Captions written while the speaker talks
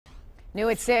New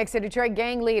at 6, a Detroit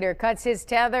gang leader cuts his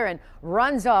tether and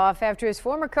runs off after his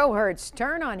former cohorts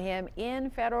turn on him in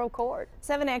federal court.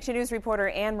 7 Action News reporter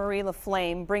Anne-Marie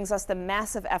LaFlame brings us the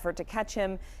massive effort to catch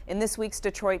him in this week's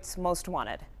Detroit's Most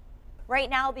Wanted. Right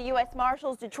now, the U.S.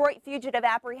 Marshals Detroit Fugitive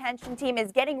Apprehension Team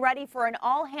is getting ready for an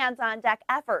all-hands-on-deck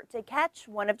effort to catch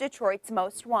one of Detroit's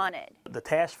most wanted. The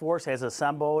task force has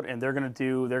assembled, and they're going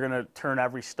to turn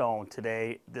every stone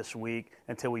today, this week,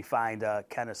 until we find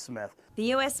Kenneth Smith. The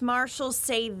U.S. Marshals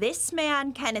say this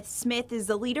man, Kenneth Smith, is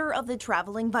the leader of the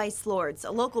Traveling Vice Lords,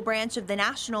 a local branch of the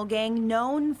national gang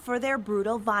known for their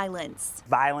brutal violence.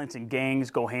 Violence and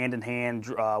gangs go hand in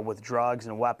hand with drugs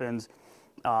and weapons.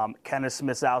 Kenneth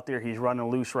Smith's out there. He's running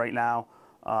loose right now.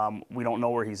 We don't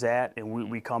know where he's at, and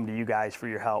we come to you guys for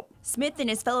your help. Smith and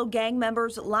his fellow gang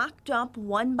members locked up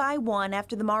one by one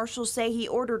after the marshals say he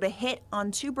ordered a hit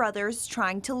on 2 brothers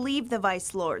trying to leave the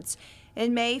Vice Lords.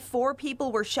 In May, 4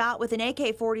 people were shot with an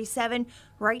AK-47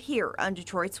 right here on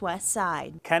Detroit's west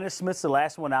side. Kenneth Smith's the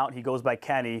last one out. He goes by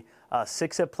Kenny.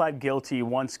 6 have pled guilty,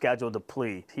 1 scheduled to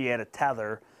plea. He had a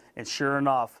tether, and sure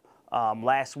enough,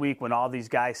 last week when all these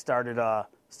guys started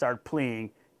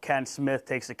pleading, Ken Smith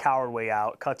takes the coward way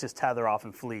out, cuts his tether off,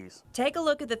 and flees. Take a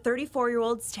look at the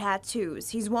 34-year-old's tattoos.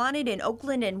 He's wanted in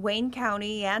Oakland and Wayne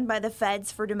County and by the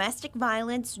feds for domestic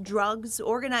violence, drugs,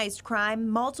 organized crime,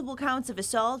 multiple counts of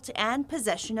assault, and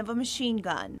possession of a machine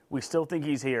gun. We still think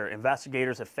he's here.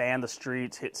 Investigators have fanned the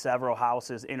streets, hit several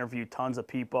houses, interviewed tons of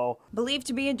people. Believed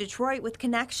to be in Detroit with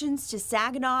connections to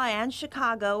Saginaw and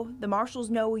Chicago, the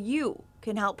marshals know you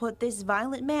can help put this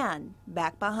violent man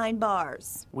back behind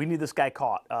bars. We need this guy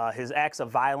caught. His acts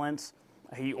of violence,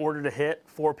 he ordered a hit,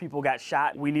 4 people got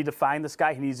shot. We need to find this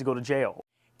guy. He needs to go to jail.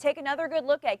 Take another good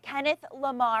look at Kenneth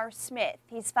Lamar Smith.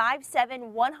 He's 5'7",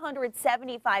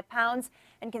 175 pounds,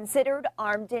 and considered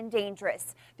armed and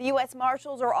dangerous. The U.S.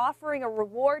 Marshals are offering a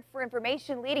reward for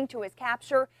information leading to his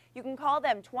capture. You can call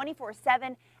them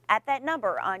 24/7 at that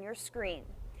number on your screen.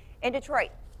 In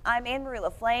Detroit, I'm Anne-Marie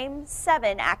LaFlame,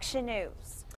 7 Action News.